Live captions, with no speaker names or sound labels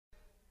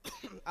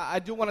I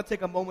do want to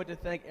take a moment to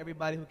thank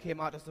everybody who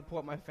came out to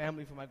support my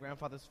family for my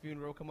grandfather's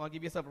funeral. Come on,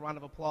 give yourself a round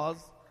of applause.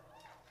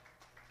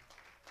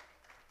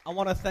 I do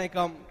want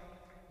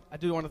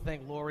to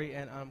thank Lori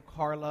and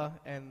Carla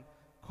and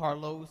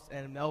Carlos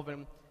and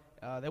Melvin.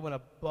 They went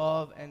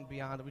above and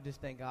beyond. We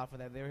just thank God for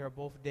that. They were here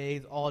both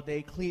days, all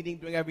day, cleaning,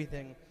 doing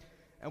everything.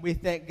 And we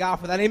thank God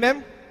for that.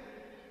 Amen?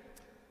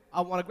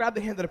 I want to grab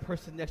the hand of the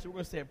person next to you. We're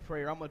going to say a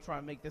prayer. I'm going to try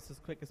and make this as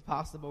quick as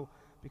possible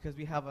because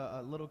we have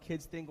a little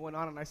kids thing going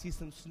on, and I see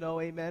some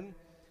snow. Amen?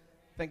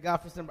 Thank God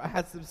for some. I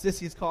had some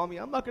sissies call me.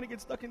 I'm not going to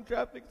get stuck in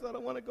traffic, so I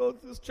don't want to go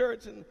to this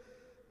church. And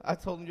I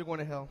told them, you're going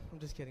to hell. I'm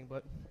just kidding,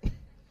 but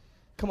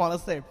come on,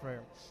 let's say a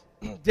prayer.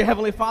 Dear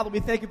Heavenly Father,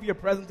 we thank you for your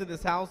presence in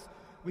this house.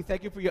 We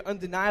thank you for your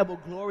undeniable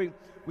glory.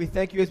 We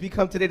thank you as we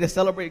come today to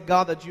celebrate,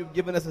 God, that you've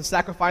given us a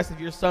sacrifice of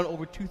your Son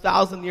over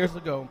 2,000 years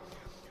ago.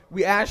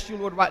 We ask you,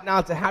 Lord, right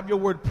now to have your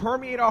word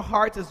permeate our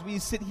hearts as we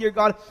sit here,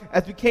 God,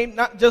 as we came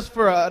not just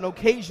for an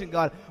occasion,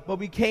 God, but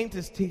we came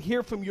to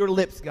hear from your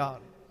lips,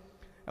 God.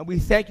 And we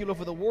thank you, Lord,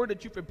 for the word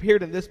that you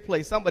prepared in this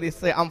place. Somebody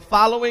say, I'm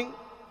following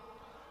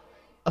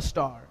a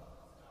star.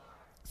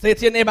 Say it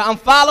to your neighbor, I'm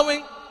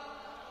following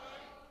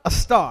a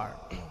star.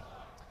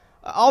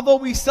 Although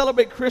we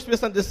celebrate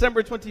Christmas on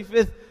December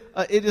 25th,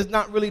 it is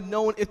not really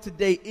known if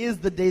today is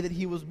the day that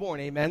he was born.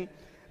 Amen.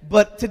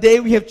 But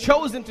today we have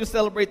chosen to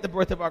celebrate the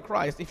birth of our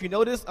Christ. If you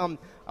notice,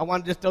 I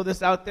want to just throw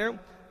this out there.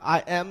 I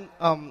am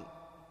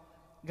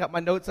got my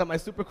notes on my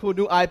super cool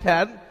new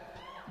iPad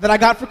that I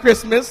got for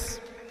Christmas.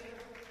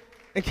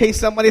 In case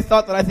somebody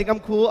thought that I think I'm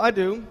cool, I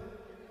do.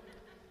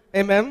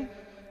 Amen.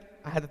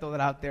 I had to throw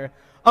that out there.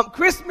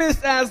 Christmas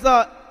as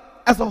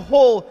a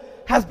whole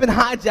has been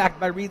hijacked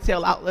by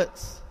retail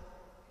outlets.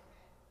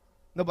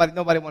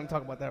 Nobody want to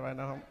talk about that right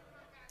now.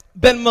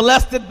 Been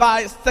molested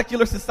by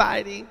secular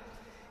society.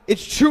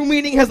 Its true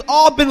meaning has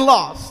all been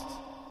lost.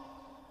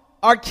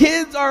 Our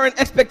kids are in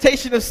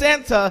expectation of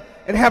Santa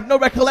and have no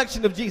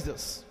recollection of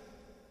Jesus.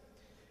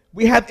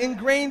 We have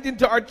ingrained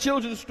into our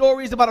children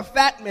stories about a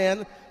fat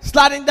man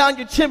sliding down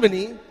your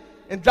chimney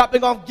and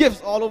dropping off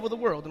gifts all over the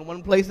world in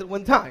one place at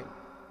one time.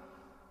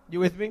 You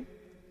with me?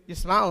 You're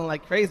smiling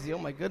like crazy. Oh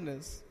my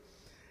goodness.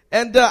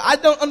 And I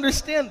don't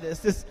understand this.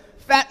 This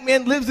fat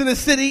man lives in a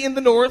city in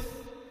the north.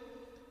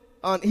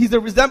 He's a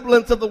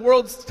resemblance of the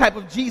world's type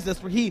of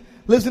Jesus, where he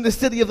lives in the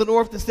city of the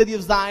north, the city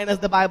of Zion, as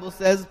the Bible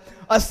says.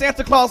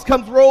 Santa Claus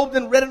comes robed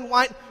in red and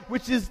white,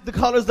 which is the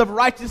colors of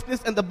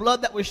righteousness and the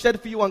blood that was shed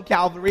for you on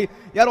Calvary.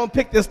 Y'all don't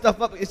pick this stuff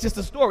up. It's just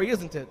a story,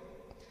 isn't it?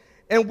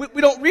 And what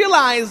we don't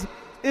realize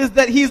is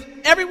that he's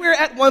everywhere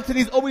at once and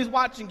he's always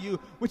watching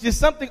you, which is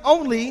something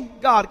only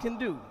God can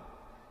do.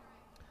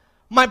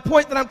 My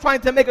point that I'm trying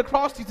to make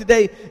across to you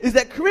today is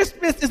that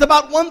Christmas is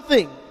about one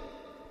thing,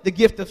 the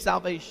gift of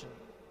salvation.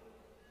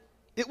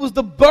 It was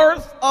the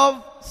birth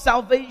of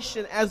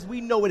salvation as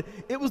we know it.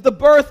 It was the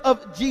birth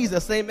of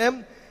Jesus,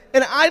 amen?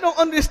 And I don't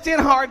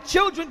understand how our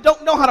children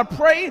don't know how to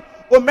pray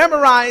or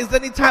memorize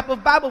any type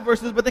of Bible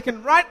verses, but they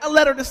can write a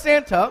letter to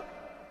Santa.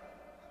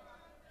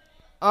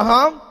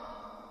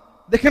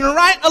 They can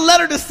write a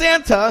letter to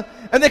Santa,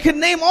 and they can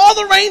name all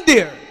the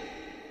reindeer,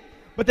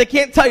 but they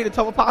can't tell you the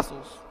 12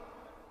 apostles.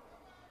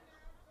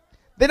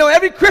 They know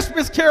every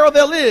Christmas carol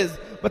there is,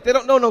 but they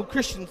don't know no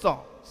Christian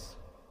songs.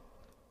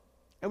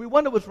 And we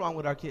wonder what's wrong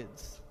with our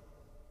kids.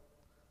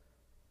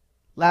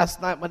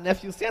 Last night, my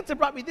nephew, Santa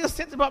brought me this,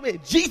 Santa brought me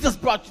that. Jesus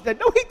brought you that.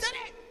 No, he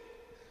didn't.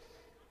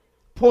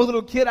 Poor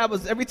little kid,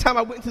 every time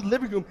I went into the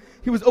living room,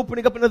 he was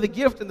opening up another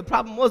gift, and the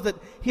problem was that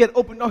he had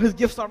opened all his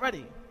gifts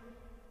already.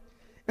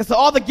 And so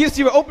all the gifts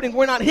he was opening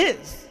were not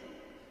his.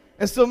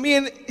 And so me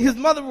and his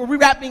mother were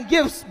rewrapping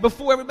gifts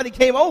before everybody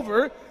came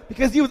over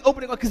because he was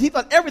opening up, because he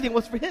thought everything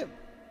was for him.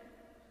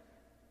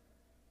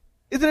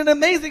 Isn't it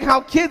amazing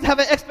how kids have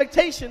an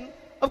expectation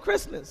of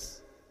Christmas?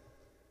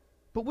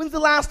 But when's the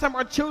last time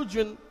our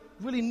children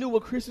really knew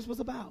what Christmas was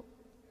about?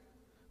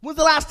 When's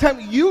the last time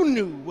you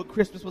knew what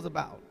Christmas was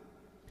about?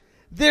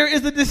 There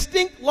is a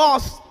distinct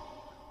loss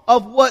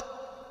of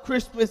what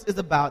Christmas is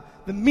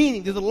about. The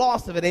meaning, there's a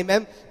loss of it,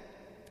 amen?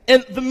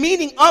 And the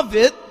meaning of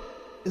it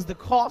is the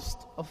cost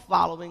of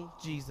following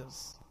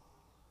Jesus.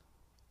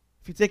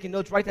 If you're taking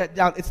notes, write that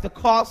down. It's the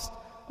cost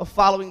of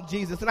following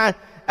Jesus. And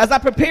as I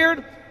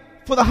prepared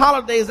for the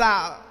holidays,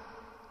 a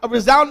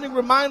resounding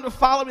reminder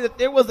followed me that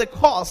there was a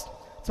cost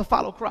to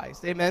follow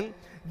Christ. Amen.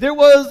 There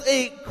was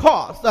a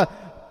cost.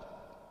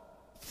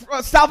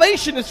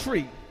 Salvation is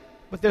free,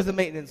 but there's a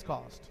maintenance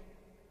cost.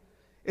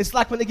 It's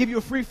like when they give you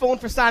a free phone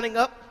for signing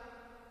up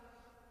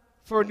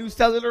for a new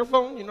cellular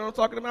phone. You know what I'm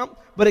talking about?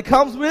 But it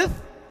comes with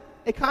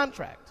a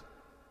contract.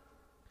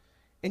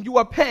 And you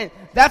are paying.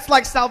 That's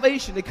like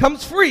salvation. It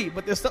comes free,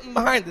 but there's something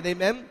behind it.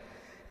 Amen.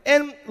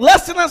 And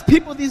less and less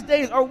people these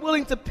days are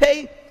willing to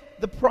pay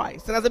the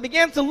price. And as I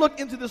began to look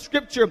into the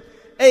scripture,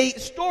 a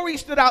story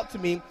stood out to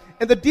me,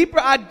 and the deeper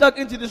I dug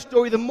into the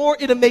story, the more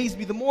it amazed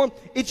me, the more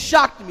it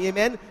shocked me,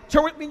 amen.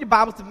 Turn with me in your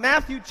Bibles to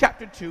Matthew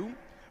chapter 2,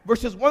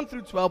 verses 1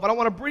 through 12, but I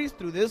want to breeze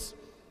through this.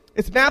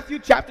 It's Matthew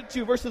chapter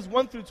 2, verses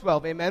 1 through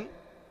 12, amen.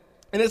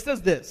 And it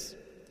says this: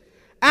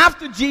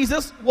 After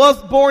Jesus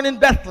was born in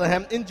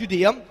Bethlehem in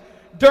Judea,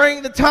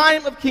 during the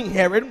time of King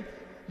Herod,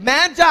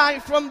 Magi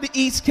from the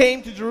east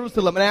came to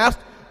Jerusalem and asked,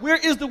 "Where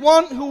is the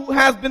one who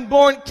has been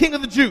born King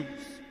of the Jews?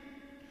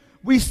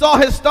 We saw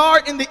his star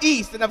in the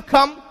east and have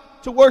come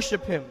to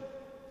worship him."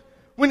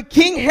 When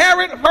King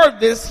Herod heard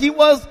this, he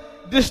was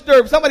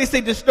disturbed. Somebody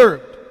say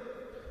disturbed.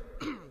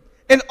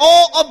 And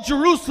all of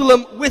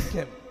Jerusalem with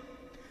him.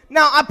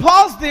 Now, I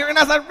paused there, and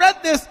as I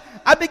read this,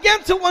 I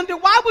began to wonder,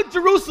 why would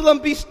Jerusalem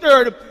be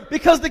stirred?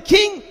 Because the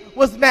king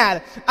was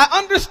mad. I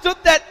understood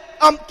that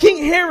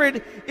King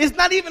Herod is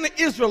not even an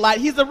Israelite.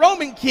 He's a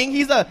Roman king.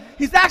 He's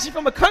actually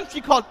from a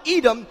country called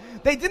Edom.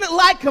 They didn't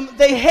like him.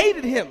 They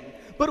hated him.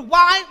 But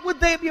why would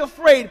they be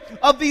afraid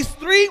of these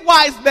three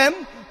wise men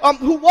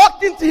who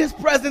walked into his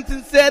presence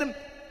and said,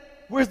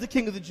 "Where's the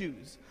King of the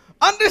Jews?"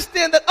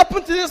 Understand that up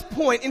until this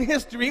point in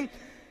history,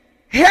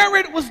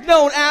 Herod was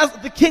known as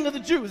the King of the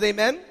Jews.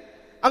 Amen?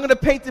 I'm going to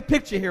paint the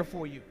picture here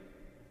for you.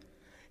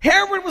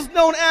 Herod was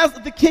known as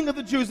the King of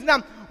the Jews. Now,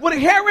 what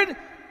Herod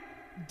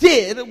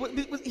did,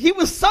 he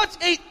was such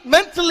a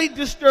mentally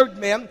disturbed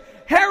man.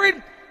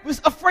 Herod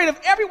was afraid of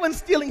everyone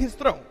stealing his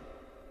throne.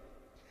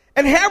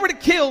 And Herod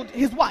killed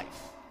his wife.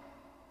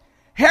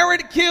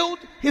 Herod killed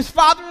his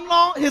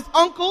father-in-law, his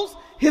uncles,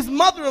 his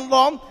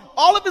mother-in-law,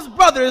 all of his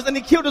brothers, and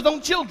he killed his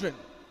own children,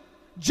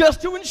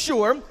 just to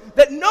ensure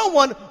that no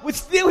one would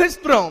steal his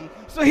throne.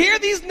 So here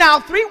these now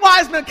three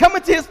wise men come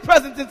into his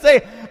presence and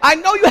say, "I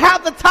know you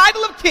have the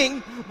title of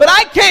king, but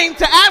I came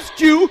to ask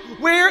you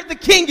where the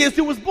king is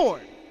who was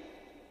born."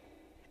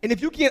 And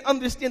if you can't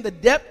understand the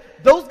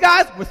depth, those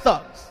guys were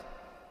thugs.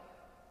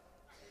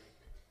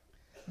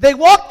 They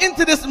walked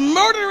into this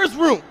murderer's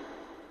room,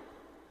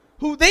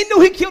 who they knew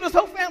he killed his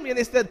whole family, and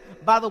they said,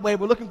 "By the way,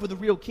 we're looking for the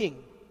real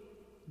king.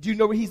 Do you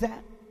know where he's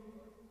at?"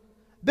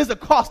 There's a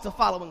cost to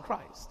following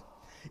Christ.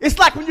 It's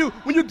like when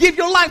you give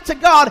your life to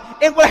God,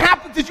 and what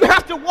happens is you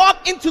have to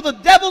walk into the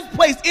devil's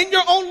place in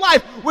your own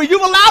life where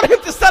you've allowed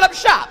him to set up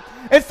shop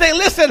and say,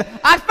 "Listen,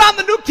 I found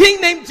the new king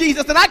named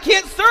Jesus, and I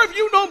can't serve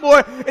you no more,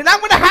 and I'm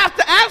going to have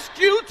to ask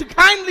you to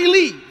kindly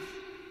leave."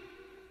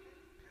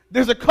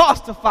 There's a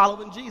cost to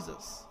following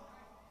Jesus.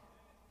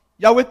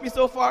 Y'all with me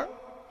so far?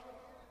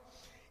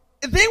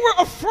 They were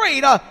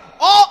afraid.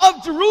 All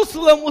of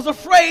Jerusalem was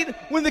afraid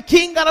when the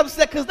king got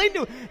upset, because they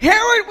knew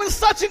Herod was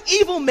such an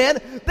evil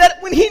man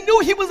that when he knew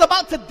he was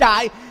about to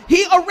die,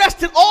 he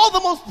arrested all the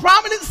most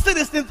prominent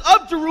citizens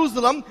of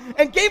Jerusalem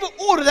and gave an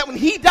order that when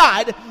he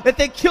died, that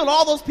they kill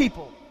all those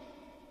people.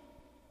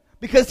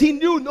 Because he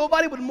knew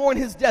nobody would mourn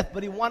his death,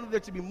 but he wanted there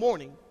to be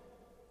mourning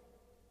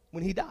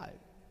when he died.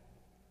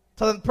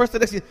 Tell the person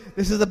next to you,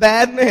 "This is a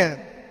bad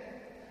man."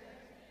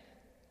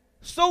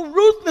 So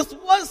ruthless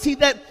was he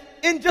that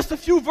in just a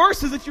few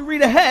verses, if you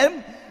read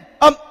ahead,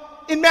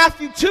 in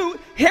Matthew 2,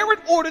 Herod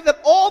ordered that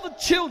all the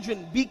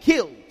children be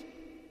killed,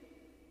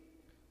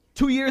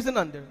 2 years and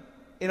under,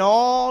 in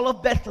all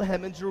of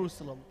Bethlehem and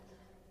Jerusalem,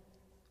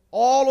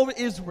 all over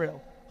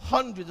Israel,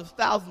 hundreds of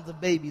thousands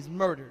of babies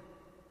murdered.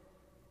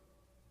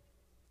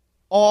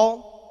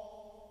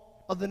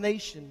 All of the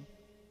nation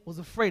was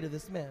afraid of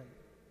this man.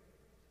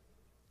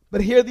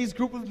 But here these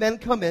group of men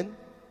come in,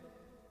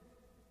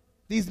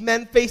 these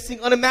men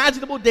facing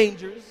unimaginable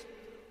dangers,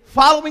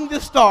 following the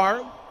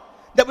star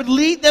that would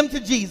lead them to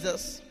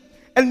Jesus.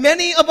 And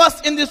many of us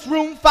in this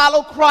room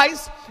follow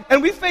Christ,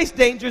 and we face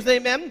dangers,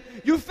 amen.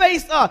 You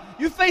face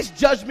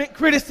judgment,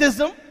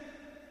 criticism.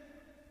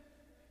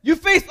 You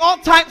face all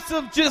types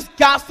of just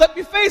gossip.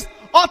 You face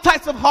all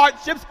types of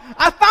hardships.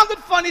 I found it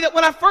funny that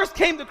when I first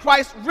came to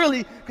Christ,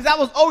 really, because I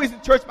was always in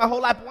church my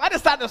whole life, but when I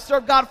decided to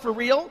serve God for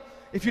real,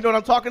 if you know what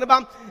I'm talking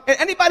about, and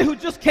anybody who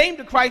just came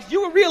to Christ,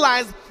 you will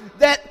realize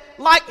that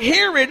like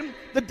Herod,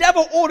 the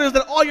devil orders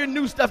that all your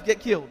new stuff get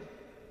killed.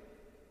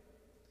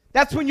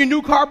 That's when your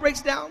new car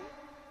breaks down,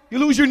 you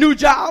lose your new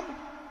job,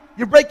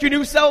 you break your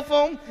new cell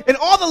phone, and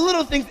all the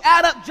little things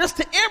add up just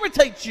to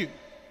irritate you.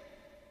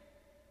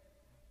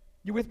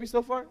 You with me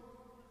so far?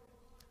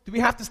 Do we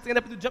have to stand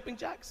up and do jumping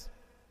jacks?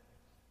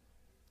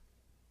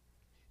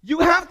 You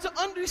have to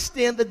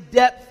understand the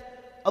depth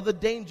of the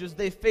dangers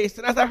they faced.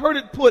 And as I heard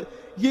it put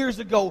years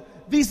ago,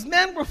 these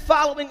men were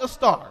following a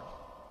star.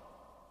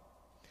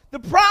 The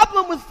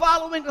problem with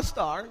following a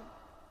star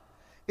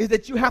is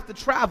that you have to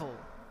travel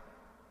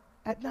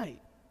at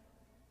night.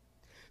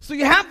 So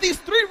you have these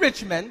three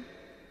rich men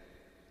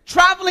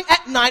traveling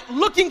at night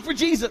looking for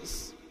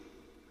Jesus,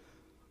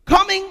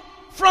 coming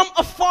from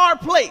a far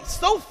place,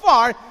 so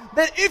far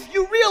that if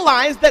you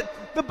realize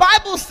that the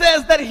Bible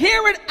says that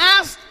Herod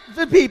asked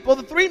the people,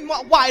 the three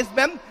wise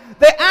men,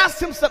 they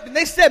asked him something.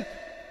 They said,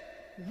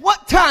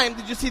 "What time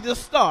did you see this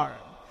star?"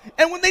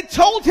 And when they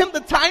told him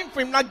the time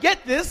frame, now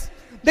get this,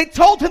 they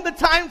told him the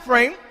time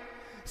frame,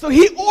 so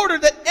he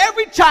ordered that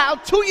every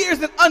child 2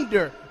 years and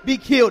under be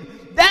killed.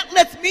 That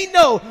lets me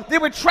know they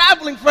were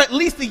traveling for at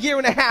least a year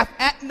and a half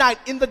at night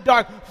in the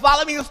dark,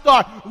 following a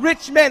star.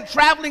 Rich men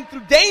traveling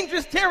through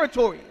dangerous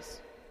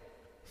territories,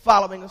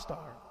 following a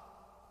star.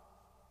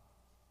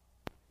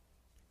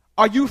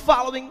 Are you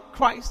following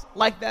Christ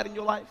like that in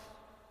your life?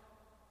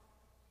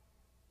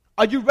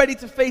 Are you ready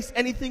to face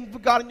anything for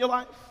God in your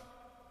life?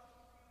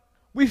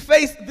 We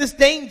face this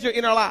danger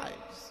in our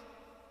lives.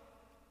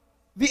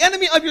 The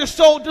enemy of your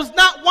soul does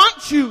not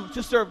want you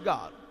to serve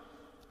God.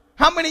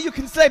 How many of you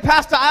can say,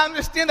 Pastor, I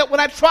understand that when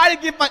I try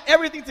to give my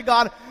everything to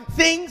God,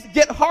 things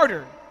get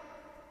harder?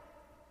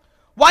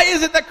 Why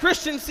is it that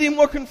Christians seem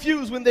more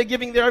confused when they're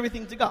giving their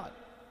everything to God?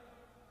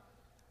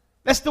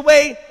 That's the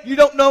way you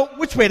don't know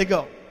which way to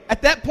go.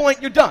 At that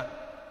point, you're done.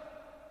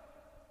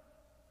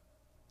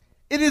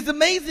 It is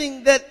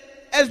amazing that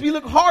as we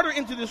look harder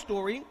into this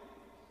story,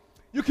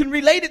 you can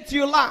relate it to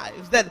your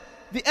lives, that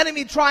the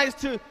enemy tries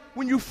to,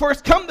 when you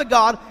first come to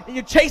God and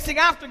you're chasing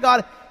after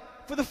God,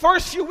 for the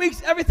first few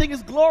weeks, everything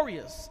is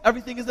glorious.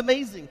 Everything is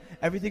amazing.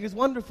 Everything is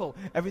wonderful.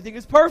 Everything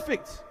is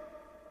perfect.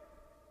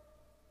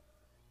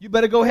 You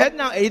better go ahead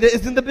now. Ada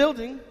is in the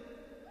building.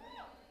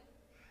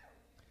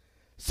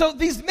 So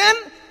these men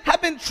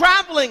have been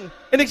traveling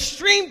an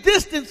extreme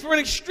distance for an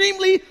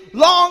extremely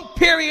long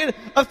period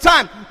of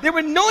time. They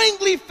were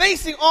knowingly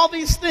facing all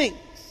these things.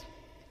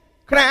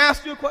 Can I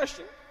ask you a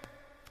question?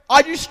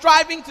 Are you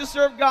striving to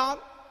serve God?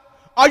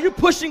 Are you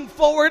pushing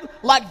forward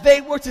like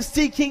they were to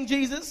see King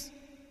Jesus?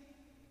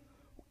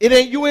 It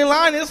ain't you in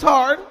line, it's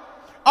hard.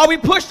 Are we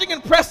pushing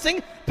and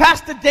pressing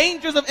past the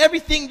dangers of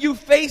everything you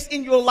face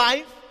in your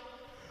life?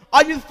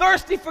 Are you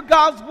thirsty for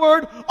God's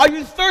word? Are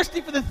you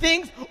thirsty for the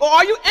things? Or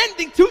are you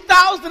ending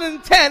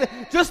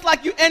 2010 just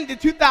like you ended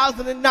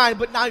 2009,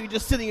 but now you're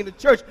just sitting in the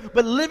church,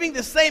 but living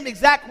the same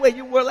exact way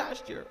you were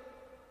last year?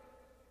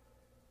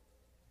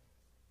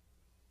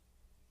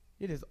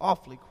 It is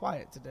awfully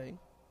quiet today.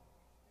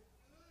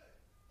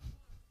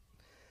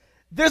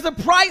 There's a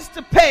price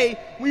to pay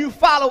when you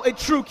follow a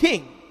true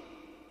king.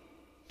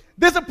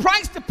 There's a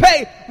price to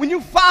pay when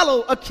you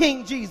follow a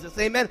King Jesus,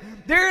 amen?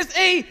 There's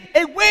a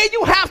way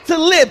you have to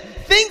live,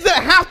 things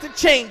that have to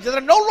change, that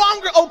are no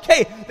longer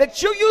okay,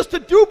 that you used to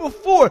do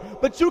before,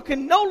 but you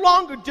can no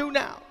longer do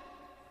now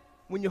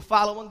when you're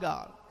following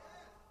God.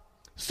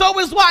 So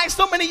is why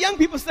so many young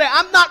people say,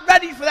 I'm not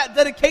ready for that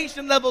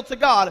dedication level to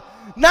God,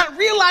 not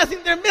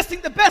realizing they're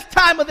missing the best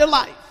time of their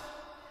life.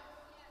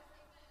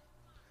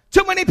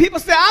 Too many people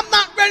say, I'm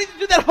not ready to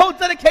do that whole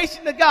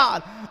dedication to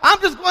God.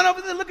 I'm just going over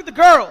there to look at the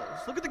girls,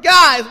 look at the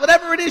guys,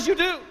 whatever it is you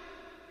do.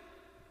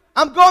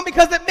 I'm going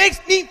because it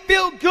makes me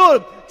feel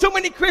good. Too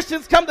many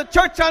Christians come to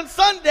church on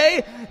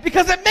Sunday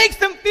because it makes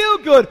them feel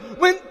good.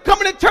 When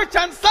coming to church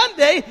on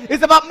Sunday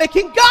is about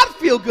making God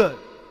feel good.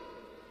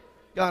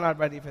 Y'all not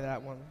ready for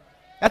that one.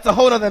 That's a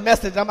whole other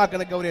message. I'm not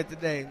going to go there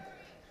today.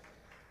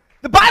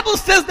 The Bible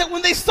says that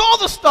when they saw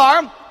the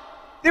star,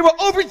 they were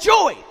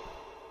overjoyed.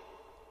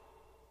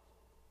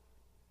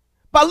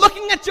 By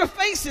looking at your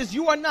faces,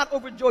 you are not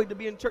overjoyed to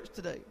be in church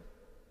today.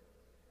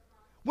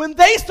 When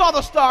they saw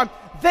the star,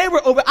 they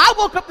were over. I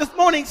woke up this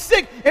morning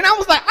sick, and I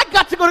was like, I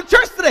got to go to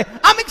church today.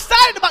 I'm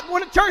excited about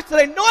going to church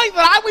today, knowing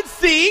that I would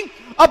see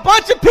a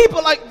bunch of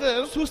people like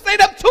this who stayed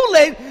up too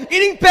late,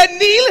 eating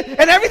pernil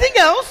and everything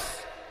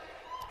else,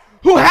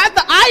 who had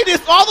the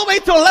itis all the way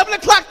till 11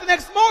 o'clock the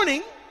next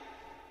morning,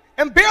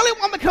 and barely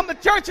want to come to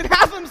church, and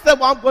half of them said,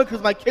 well, I'm going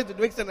because my kids are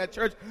doing something at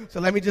church, so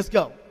let me just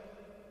go.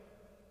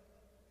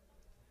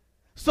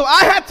 So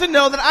I had to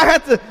know that I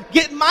had to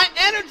get my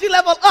energy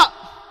level up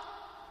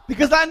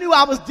because I knew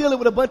I was dealing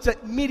with a bunch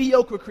of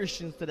mediocre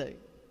Christians today.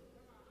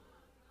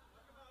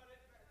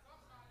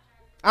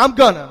 I'm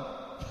gonna.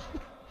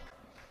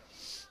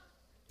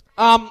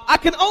 I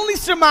can only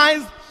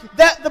surmise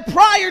that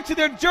prior to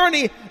their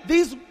journey,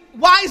 these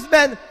wise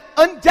men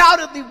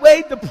undoubtedly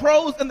weighed the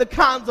pros and the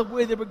cons of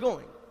where they were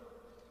going.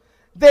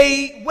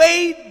 They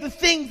weighed the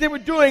things they were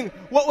doing,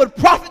 what would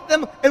profit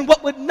them and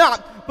what would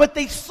not. But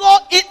they saw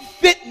it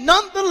fit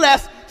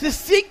nonetheless to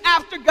seek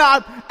after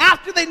God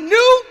after they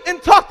knew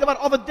and talked about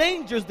all the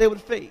dangers they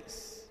would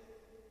face.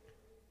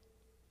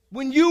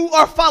 When you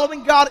are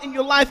following God in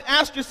your life,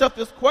 ask yourself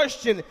this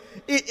question.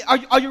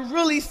 Are you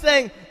really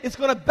saying it's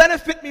going to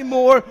benefit me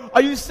more?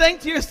 Are you saying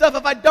to yourself,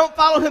 if I don't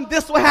follow him,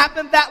 this will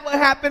happen, that will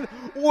happen?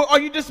 Or are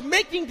you just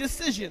making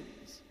decisions?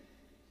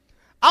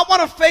 I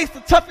want to face the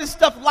toughest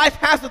stuff life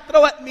has to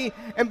throw at me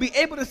and be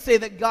able to say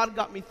that God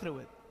got me through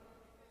it.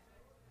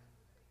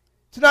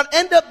 To not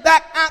end up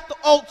back at the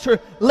altar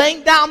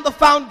laying down the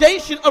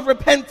foundation of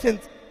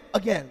repentance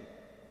again.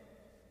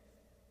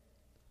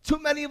 Too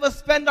many of us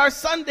spend our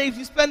Sundays,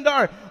 we spend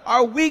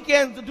our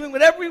weekends doing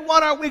whatever we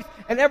want our weeks,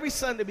 and every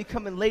Sunday we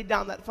come and lay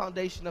down that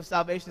foundation of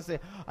salvation and say,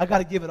 I got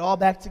to give it all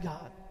back to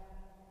God.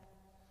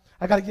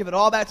 I got to give it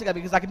all back to God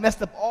because I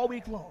messed up all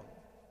week long.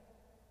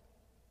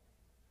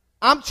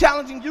 I'm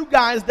challenging you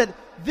guys that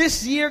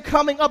this year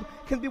coming up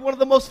can be one of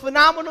the most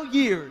phenomenal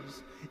years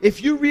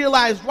if you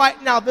realize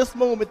right now, this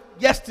moment,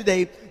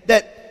 yesterday,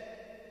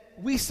 that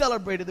we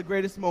celebrated the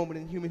greatest moment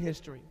in human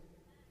history.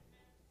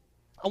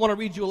 I want to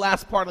read you a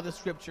last part of the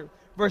scripture.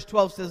 Verse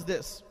 12 says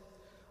this,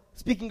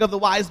 speaking of the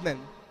wise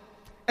men,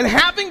 and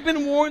having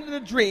been warned in a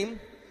dream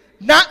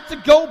not to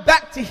go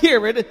back to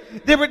Herod,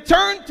 they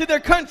returned to their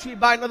country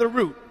by another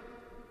route.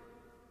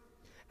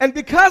 And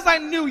because I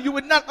knew you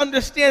would not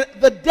understand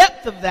the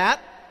depth of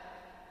that,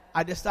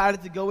 I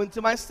decided to go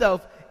into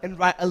myself and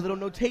write a little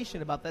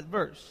notation about that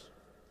verse,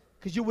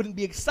 because you wouldn't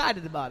be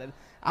excited about it.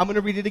 I'm going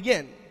to read it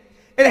again.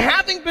 And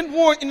having been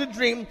warned in a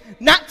dream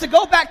not to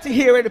go back to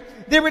Herod,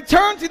 they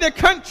returned to their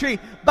country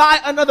by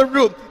another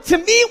route. To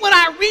me, when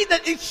I read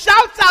that, it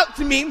shouts out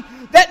to me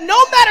that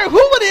no matter who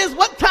it is,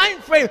 what time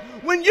frame,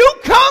 when you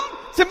come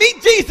to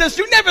meet Jesus,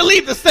 you never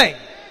leave the same.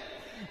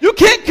 You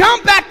can't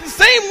come back the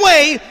same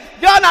way.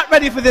 Y'all not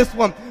ready for this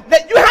one.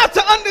 That you have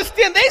to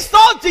understand, they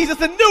saw Jesus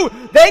and knew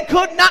they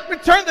could not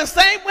return the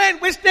same way in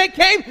which they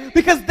came,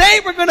 because they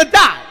were going to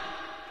die.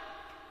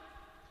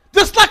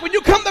 Just like when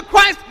you come to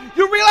Christ,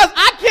 you realize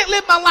I can't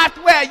live my life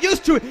the way I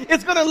used to.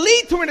 It's going to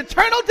lead to an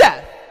eternal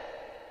death.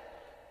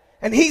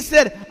 And he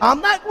said, I'm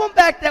not going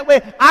back that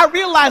way. I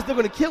realize they're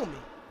going to kill me.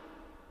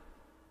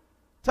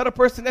 Tell the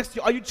person next to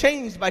you, are you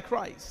changed by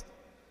Christ?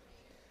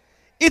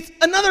 It's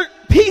another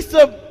piece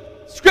of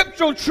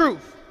scriptural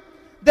truth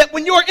that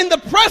when you're in the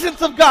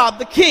presence of God,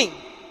 the King,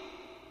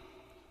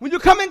 when you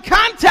come in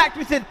contact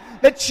with it,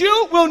 that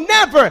you will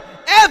never,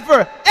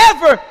 ever,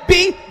 ever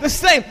be the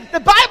same. The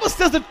Bible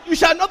says that you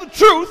shall know the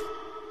truth,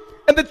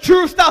 and the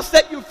truth shall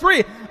set you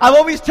free. I've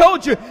always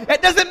told you,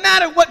 it doesn't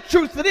matter what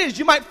truth it is.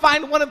 You might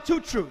find one of two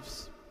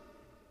truths.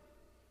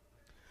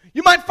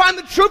 You might find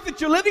the truth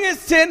that you're living in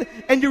sin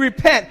and you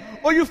repent,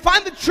 or you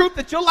find the truth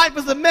that your life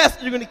is a mess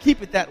and you're going to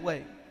keep it that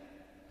way.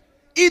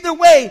 Either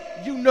way,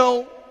 you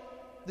know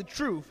the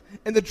truth,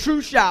 and the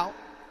truth shall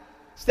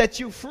set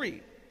you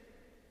free.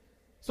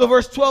 So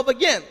verse 12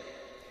 again.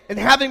 And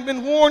having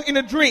been warned in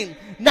a dream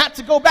not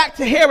to go back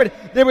to Herod,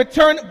 they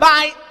returned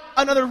by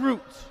another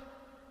route.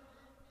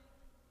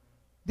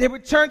 They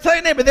returned, tell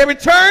your neighbor, they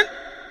returned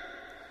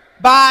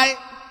by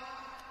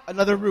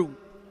another route.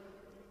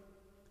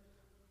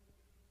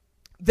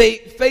 They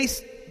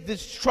faced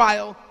this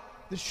trial,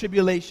 this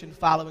tribulation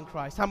following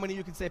Christ. How many of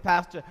you can say,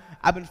 Pastor,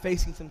 I've been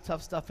facing some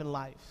tough stuff in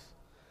life.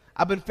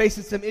 I've been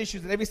facing some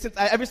issues, and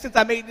ever since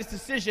I made this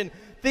decision,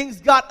 things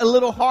got a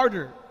little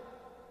harder.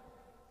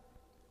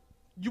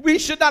 We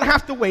should not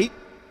have to wait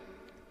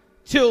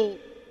till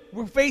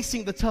we're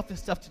facing the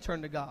toughest stuff to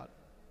turn to God.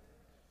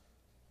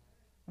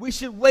 We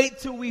should wait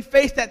till we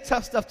face that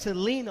tough stuff to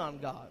lean on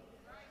God,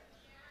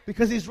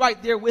 because he's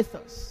right there with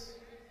us.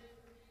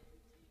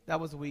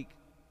 That was weak.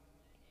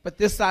 But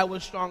this side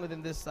was stronger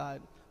than this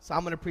side. So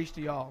I'm going to preach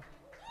to y'all.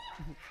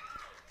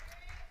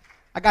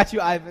 I got you,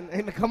 Ivan.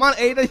 Hey, come on,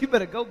 Ada. You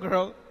better go,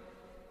 girl.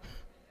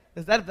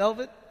 Is that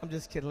velvet? I'm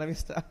just kidding. Let me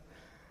stop.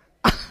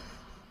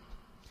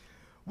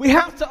 We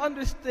have to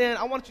understand.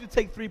 I want you to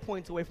take 3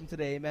 points away from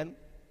today, amen?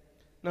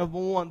 Number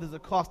one, there's a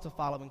cost to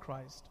following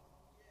Christ.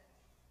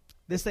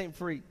 This ain't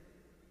free.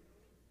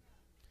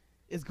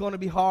 It's going to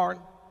be hard.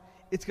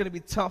 It's going to be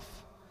tough.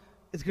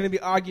 It's going to be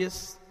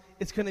arduous.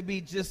 It's going to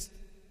be just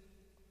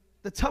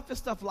the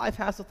toughest stuff life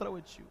has to throw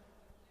at you.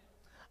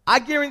 I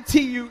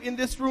guarantee you in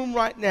this room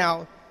right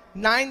now,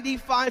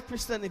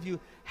 95% of you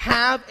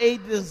have a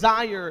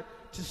desire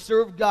to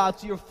serve God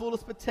to your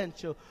fullest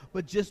potential,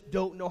 but just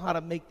don't know how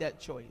to make that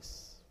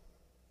choice.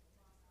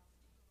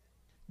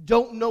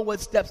 Don't know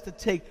what steps to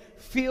take.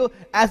 Feel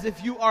as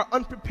if you are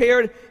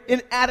unprepared,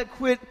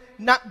 inadequate,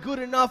 not good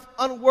enough,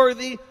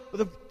 unworthy.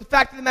 But the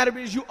fact of the matter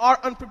is you are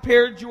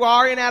unprepared, you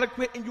are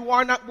inadequate, and you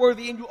are not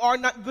worthy, and you are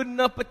not good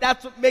enough. But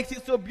that's what makes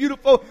it so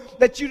beautiful,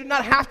 that you do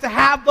not have to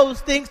have those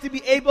things to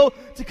be able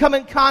to come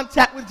in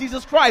contact with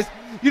Jesus Christ.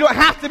 You don't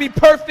have to be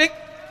perfect.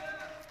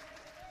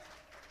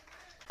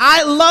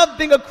 I love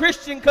being a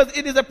Christian because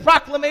it is a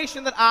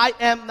proclamation that I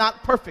am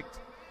not perfect.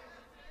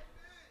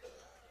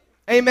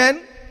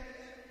 Amen.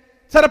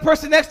 Tell the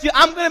person next to you,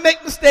 I'm going to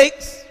make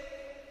mistakes,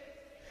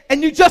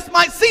 and you just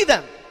might see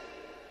them.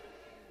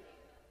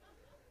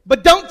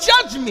 But don't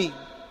judge me,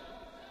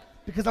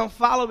 because I'm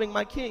following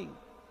my King.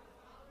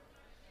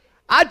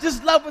 I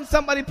just love when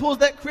somebody pulls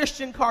that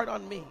Christian card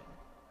on me.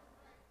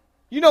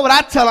 You know what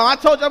I tell them? I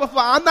told you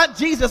before, I'm not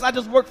Jesus, I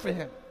just work for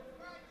him.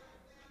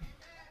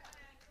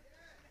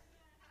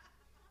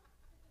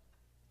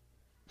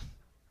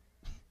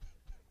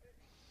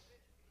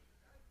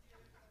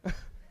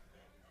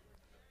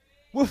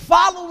 We're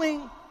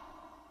following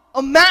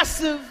a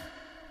massive,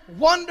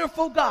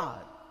 wonderful God.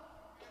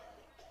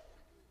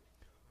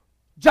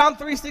 John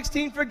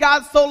 3:16, for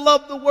God so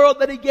loved the world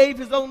that he gave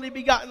his only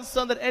begotten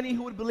Son, that any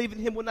who would believe in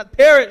him would not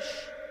perish,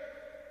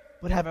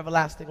 but have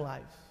everlasting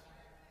life.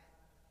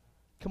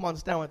 Come on,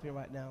 stand with me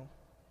right now.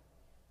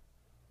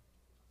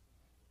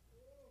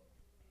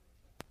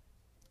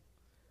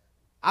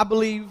 I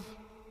believe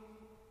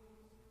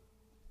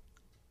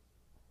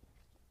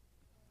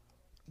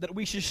that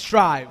we should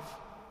strive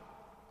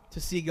to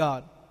see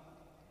God.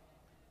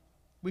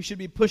 We should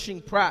be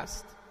pushing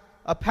past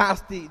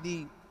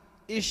the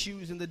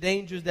issues and the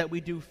dangers that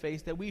we do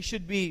face, that we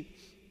should be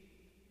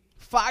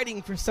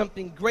fighting for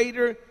something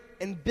greater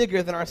and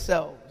bigger than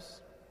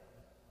ourselves.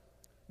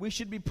 We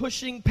should be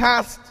pushing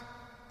past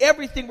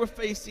everything we're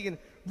facing and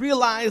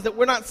realize that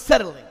we're not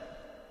settling.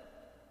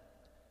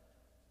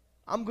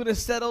 I'm going to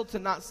settle to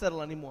not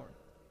settle anymore.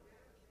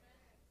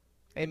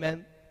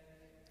 Amen.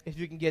 If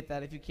you can get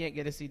that. If you can't,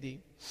 get a CD.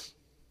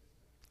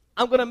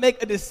 I'm going to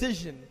make a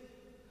decision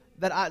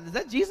Is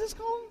that Jesus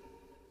calling?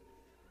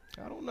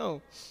 I don't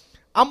know.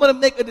 I'm going to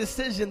make a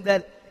decision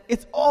that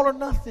it's all or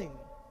nothing.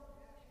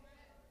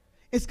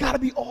 It's got to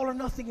be all or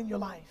nothing in your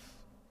life.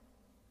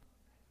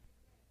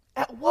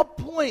 At what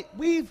point,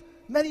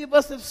 many of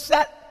us have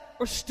sat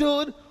or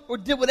stood or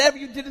did whatever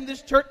you did in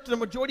this church, the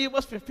majority of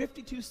us for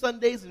 52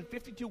 Sundays and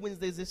 52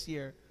 Wednesdays this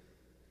year.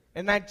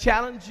 And I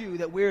challenge you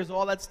that where's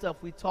all that stuff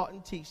we taught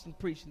and teach and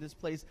preach in this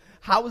place?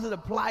 How is it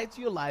applied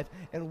to your life,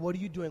 and what are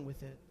you doing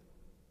with it?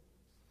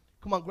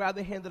 Come on, grab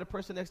the hand of the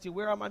person next to you.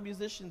 Where are my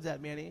musicians at,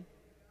 Manny?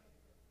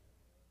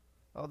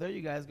 Oh, there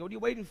you guys go. What are you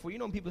waiting for? You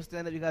know when people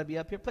stand up, you got to be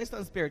up here. Play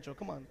something spiritual.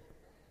 Come on.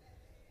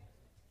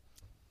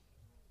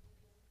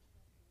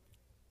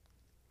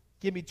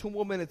 Give me 2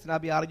 more minutes and I'll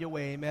be out of your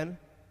way, amen?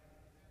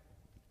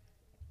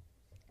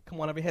 Come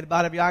on, every head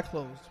bowed, every eye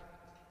closed.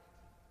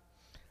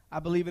 I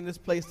believe in this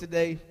place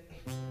today,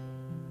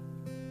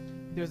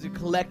 there's a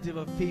collective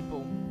of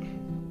people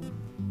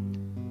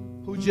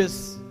who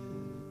just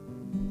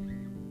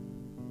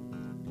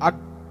are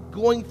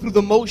going through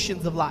the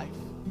motions of life.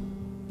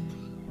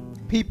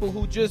 People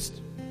who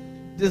just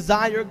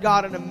desire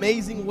God in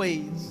amazing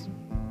ways,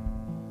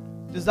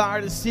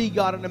 desire to see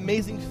God in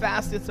amazing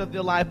facets of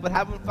their life, but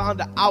haven't found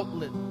an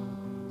outlet.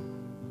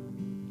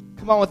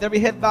 Come on, with every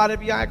head bowed,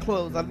 every eye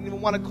closed. I don't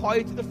even want to call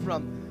you to the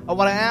front. I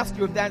want to ask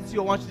you, if that's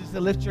you, I want you just to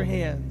lift your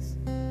hands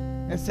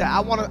and say, I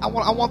want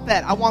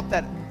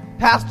that.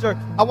 Pastor,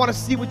 I want to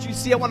see what you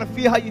see. I want to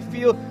feel how you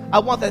feel. I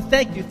want that.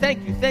 Thank you.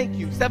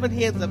 7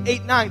 hands up.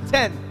 8, 9,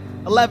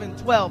 10, 11,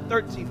 12,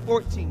 13,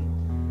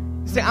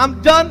 14. You say,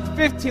 I'm done.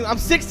 15, I'm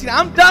 16.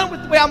 I'm done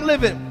with the way I'm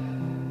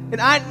living.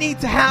 And I need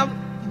to have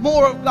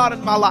more of God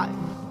in my life.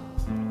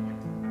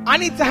 I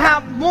need to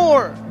have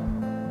more.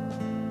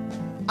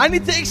 I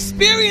need to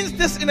experience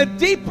this in a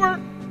deeper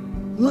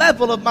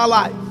level of my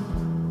life.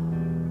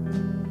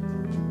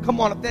 Come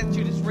on, if that's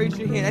you, just raise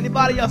your hand.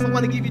 Anybody else? I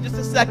want to give you just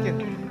a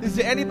second. Is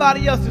there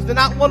anybody else? Is there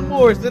not one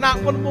more? Is there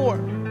not one more?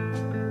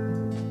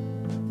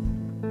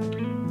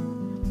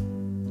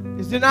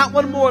 Is there not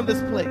one more in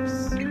this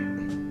place?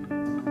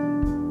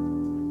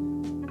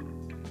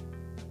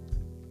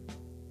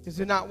 Is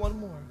there not one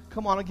more?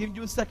 Come on, I'll give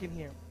you a second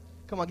here.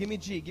 Come on, give me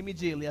G. Give me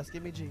G, Elias.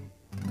 Give me G.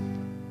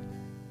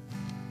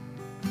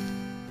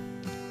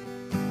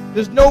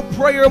 There's no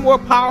prayer more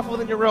powerful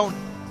than your own.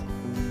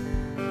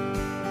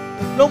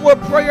 There's no more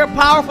prayer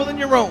powerful than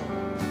your own.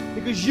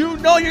 Because you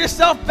know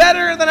yourself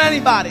better than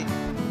anybody.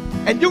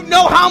 And you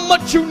know how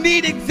much you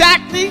need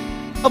exactly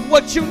of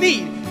what you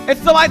need. And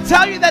so I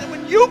tell you that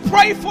when you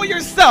pray for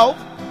yourself,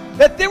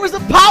 that there is a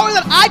power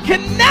that I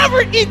can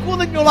never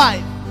equal in your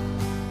life.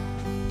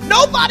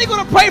 Nobody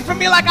going to pray for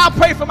me like I'll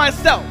pray for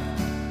myself.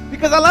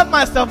 Because I love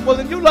myself more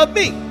than you love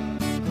me.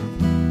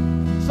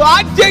 So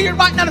I dare you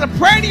right now to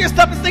pray to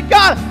yourself and say,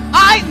 God,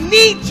 I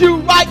need you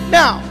right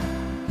now.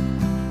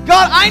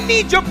 God, I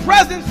need your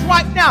presence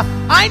right now.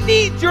 I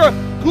need your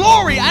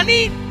glory. I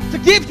need to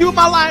give you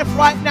my life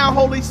right now,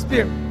 Holy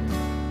Spirit.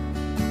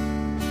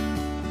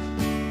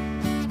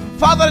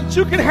 Father, that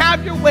you can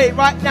have your way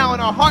right now in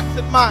our hearts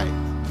and minds.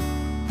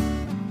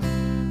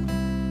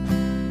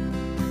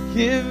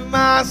 Give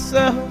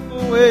myself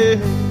away.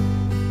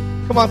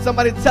 Come on,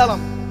 somebody tell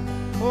them.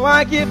 Oh,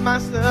 I give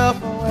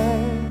myself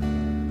away.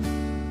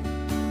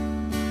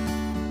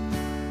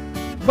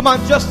 Come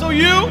on, just so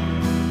you.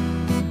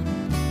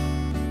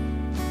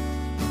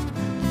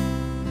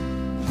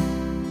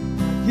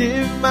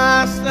 Give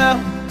myself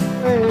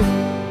away.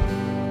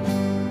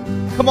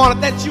 Come on,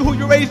 if that's you who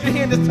you raise your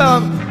hand, just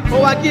tell them,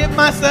 oh, I give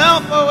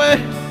myself away.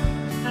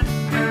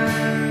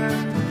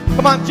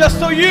 Come on, just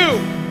so you.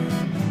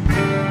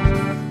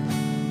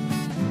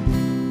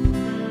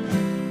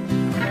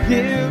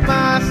 Give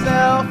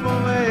myself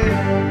away.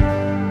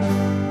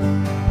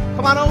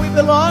 Come on, oh, we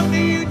belong to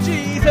you,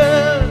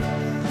 Jesus.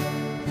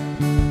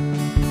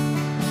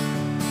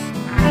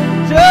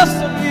 Just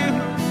so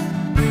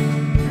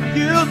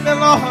you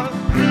belong.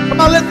 Come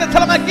on, listen,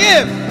 tell him I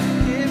give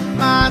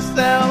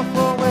myself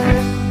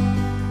away.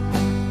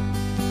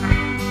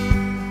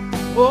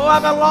 Oh, I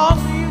belong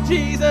to you,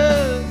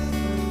 Jesus.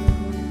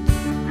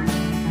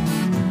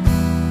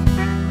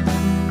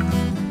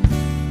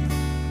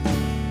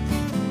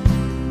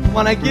 Come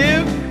on, I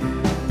give.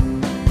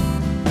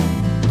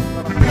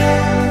 I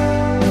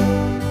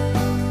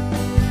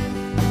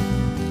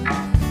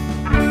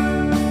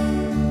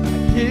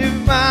give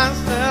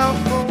myself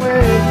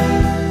away.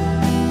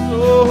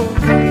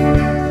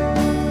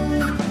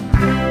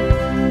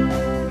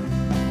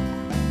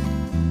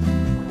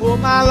 Oh,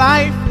 my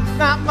life is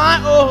not my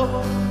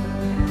own.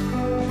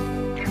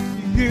 To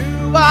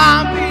you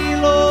I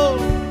belong.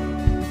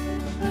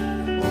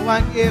 Oh,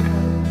 I give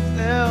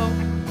myself.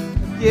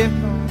 I give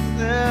myself.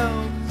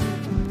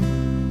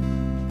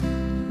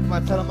 Come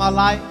on, tell them my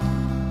life.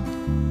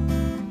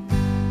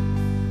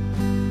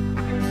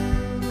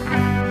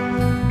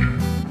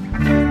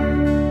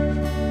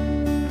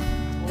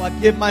 Oh, I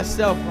give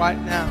myself right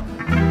now.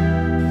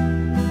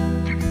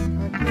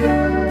 I give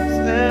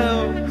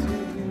myself to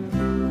you.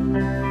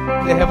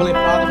 Dear Heavenly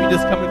Father, we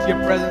just come into your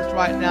presence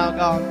right now,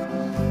 God.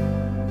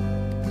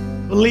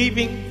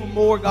 believing for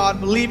more, God,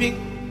 believing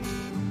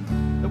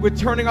that we're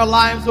turning our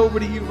lives over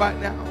to you right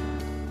now.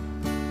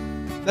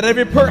 That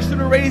every person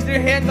who raised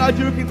their hand, God,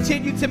 you will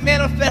continue to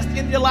manifest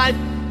in their life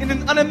in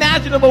an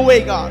unimaginable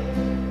way, God.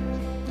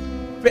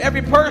 For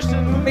every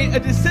person who made a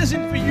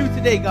decision for you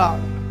today,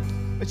 God,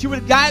 that you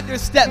would guide their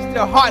steps,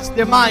 their hearts,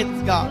 their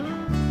minds, God.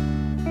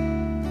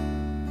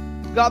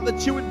 God,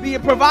 that you would be a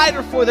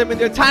provider for them in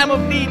their time of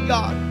need,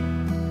 God.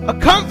 A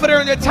comforter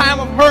in their time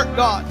of hurt,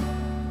 God.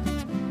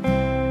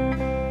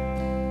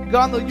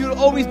 God, that you would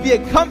always be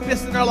a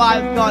compass in our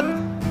lives,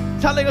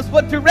 God, telling us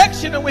what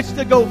direction in which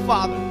to go,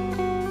 Father.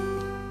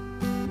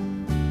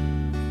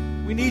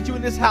 We need you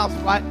in this house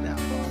right now.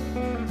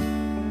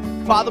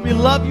 Father, we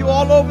love you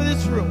all over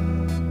this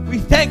room. We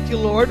thank you,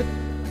 Lord,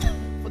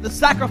 for the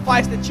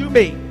sacrifice that you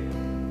made,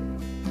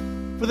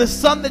 for the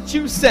Son that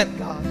you sent,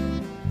 God.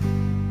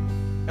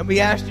 And we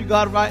ask you,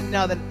 God, right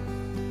now that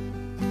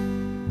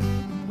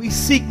we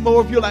seek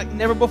more of you like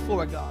never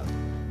before, God.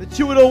 That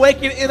you would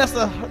awaken in us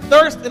a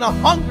thirst and a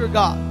hunger,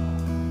 God.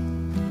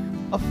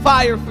 A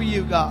fire for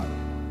you, God.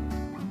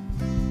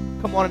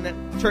 Come on,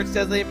 and the church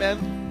says amen.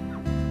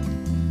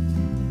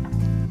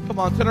 Come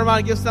on, turn around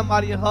and give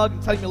somebody a hug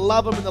and tell them you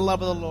love them in the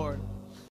love of the Lord.